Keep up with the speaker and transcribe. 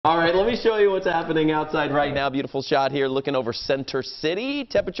All right, let me show you what's happening outside right now. Beautiful shot here looking over Center City.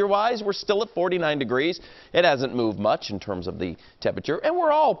 Temperature-wise, we're still at 49 degrees. It hasn't moved much in terms of the temperature, and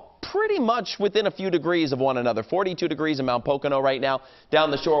we're all pretty much within a few degrees of one another. 42 degrees in Mount Pocono right now.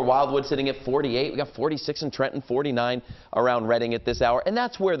 Down the shore, Wildwood sitting at 48. We got 46 in Trenton, 49 around Redding at this hour, and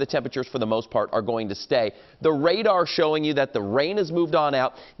that's where the temperatures for the most part are going to stay. The radar showing you that the rain has moved on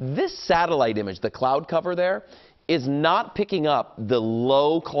out. This satellite image, the cloud cover there, is not picking up the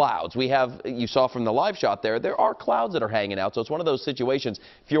low clouds. We have, you saw from the live shot there are clouds that are hanging out. So it's one of those situations,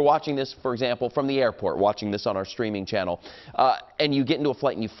 if you're watching this, for example, from the airport, watching this on our streaming channel, and you get into a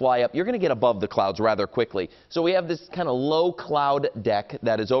flight and you fly up, you're going to get above the clouds rather quickly. So we have this kind of low cloud deck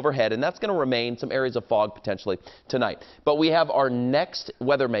that is overhead, and that's going to remain some areas of fog potentially tonight. But we have our next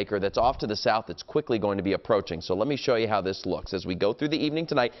weather maker that's off to the south that's quickly going to be approaching. So let me show you how this looks. As we go through the evening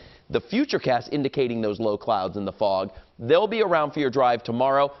tonight, the Futurecast indicating those low clouds in the fog. They'll be around for your drive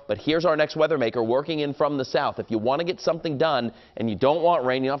tomorrow, but here's our next weather maker working in from the south. If you want to get something done and you don't want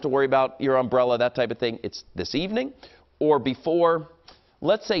rain, you don't have to worry about your umbrella, that type of thing. It's this evening or before,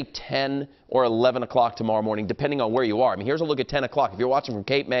 let's say 10 or 11 o'clock tomorrow morning, depending on where you are. I mean, here's a look at 10 o'clock. If you're watching from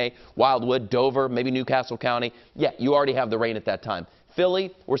Cape May, Wildwood, Dover, maybe Newcastle County, yeah, you already have the rain at that time.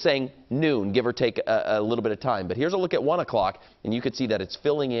 Philly, we're saying noon, give or take a little bit of time. But here's a look at 1 o'clock, and you can see that it's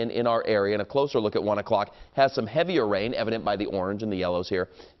filling in our area. And a closer look at 1 o'clock has some heavier rain, evident by the orange and the yellows here,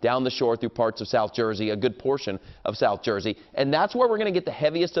 down the shore through parts of South Jersey, a good portion of South Jersey. And that's where we're going to get the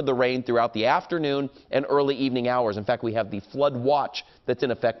heaviest of the rain throughout the afternoon and early evening hours. In fact, we have the flood watch that's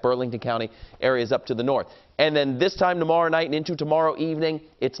in effect, Burlington County areas up to the north. And then this time tomorrow night and into tomorrow evening,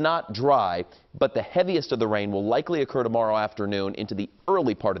 it's not dry, but the heaviest of the rain will likely occur tomorrow afternoon into the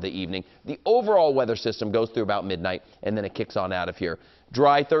early part of the evening. The overall weather system goes through about midnight, and then it kicks on out of here.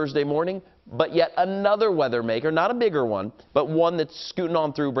 Dry Thursday morning, but yet another weather maker, not a bigger one, but one that's scooting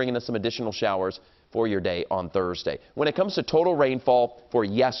on through, bringing us some additional showers for your day on Thursday. When it comes to total rainfall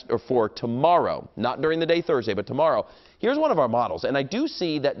for tomorrow, not during the day Thursday, but tomorrow, here's one of our models. And I do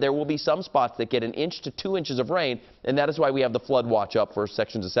see that there will be some spots that get 1 inch to 2 inches of rain, and that is why we have the flood watch up for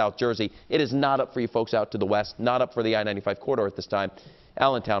sections of South Jersey. It is not up for you folks out to the west, not up for the I-95 corridor at this time.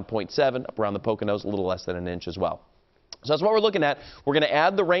 Allentown, 0.7, up around the Poconos, a little less than 1 inch as well. So that's what we're looking at. We're going to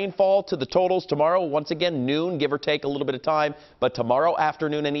add the rainfall to the totals tomorrow. Once again, noon, give or take a little bit of time. But tomorrow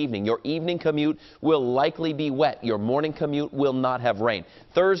afternoon and evening, your evening commute will likely be wet. Your morning commute will not have rain.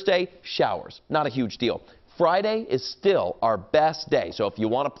 Thursday, showers. Not a huge deal. Friday is still our best day. So if you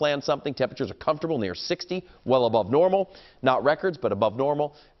want to plan something, temperatures are comfortable, near 60, well above normal. Not records, but above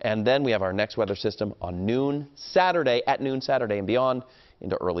normal. And then we have our next weather system on noon Saturday, at noon Saturday and beyond,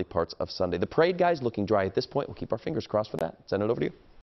 into early parts of Sunday. The parade, guys, looking dry at this point. We'll keep our fingers crossed for that. Send it over to you.